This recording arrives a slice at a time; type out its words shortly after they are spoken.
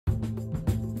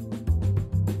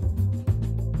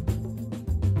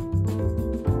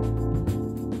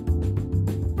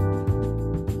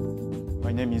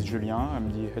name is Julien.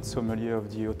 I'm the head sommelier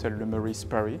of the Hôtel Meurice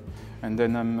Paris, and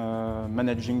then I'm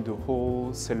managing the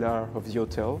whole cellar of the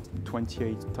hotel,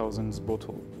 28,000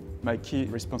 bottles. My key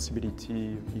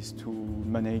responsibility is to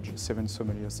manage a 7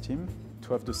 sommeliers team,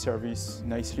 to have the service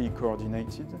nicely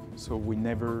coordinated, so we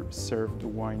never serve the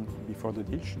wine before the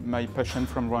dish. My passion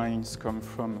from wines comes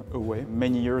from away.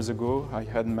 Many years ago, I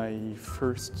had my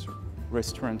first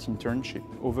restaurant internship.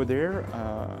 Over there,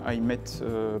 I met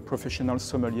a professional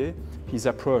sommelier. His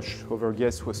approach over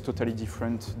guests was totally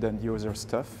different than the other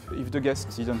staff. If the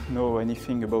guest didn't know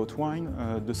anything about wine,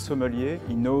 the sommelier,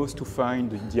 he knows to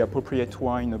find the appropriate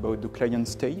wine about the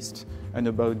client's taste and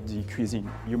about the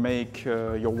cuisine. You make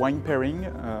your wine pairing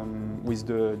with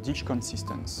the dish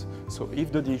consistency. So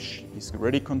if the dish is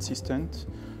really consistent,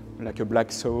 like a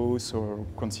black sauce or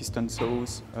consistent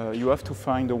sauce, you have to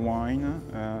find a wine,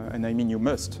 and I mean you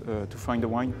must, to find a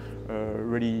wine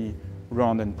really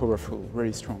round and powerful,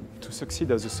 very strong. To succeed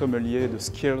as a sommelier, the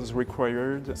skills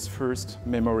required is first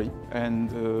memory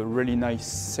and a really nice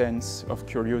sense of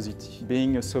curiosity.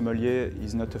 Being a sommelier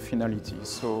is not a finality,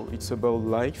 so it's about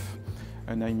life,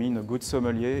 and I mean a good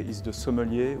sommelier is the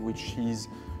sommelier which is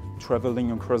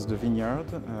traveling across the vineyard,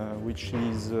 which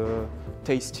is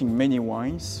tasting many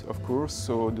wines, of course,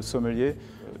 so the sommelier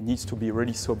needs to be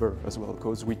really sober as well,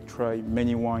 because we try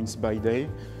many wines by day,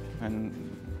 and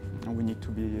we need to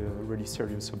be really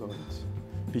serious about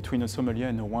it. Between a sommelier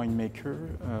and a winemaker,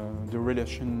 the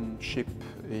relationship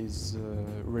is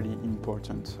really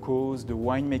important, because the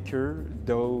winemaker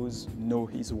does know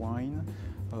his wine,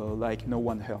 like no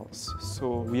one else.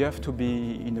 So we have to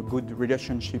be in a good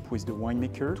relationship with the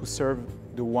winemaker to serve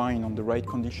the wine on the right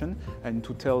condition and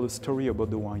to tell a story about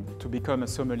the wine. To become a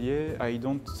sommelier, I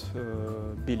don't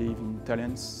believe in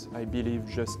talents, I believe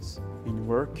just in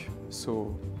work.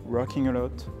 So working a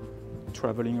lot,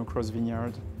 traveling across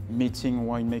vineyard, meeting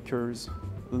winemakers,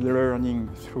 learning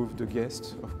through the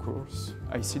guests, of course.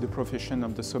 I see the profession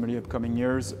of the sommelier upcoming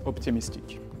years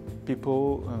optimistic.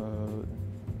 People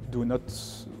do not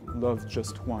love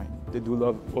just wine, they do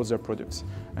love other products.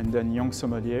 And then young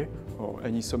sommelier, or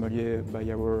any sommelier by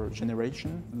our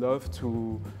generation, love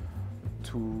to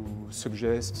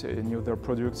suggest any other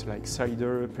products like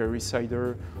cider, Paris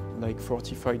cider, like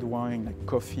fortified wine, like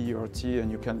coffee or tea,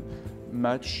 and you can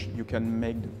match, you can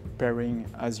make the pairing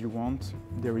as you want.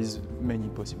 There is many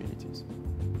possibilities.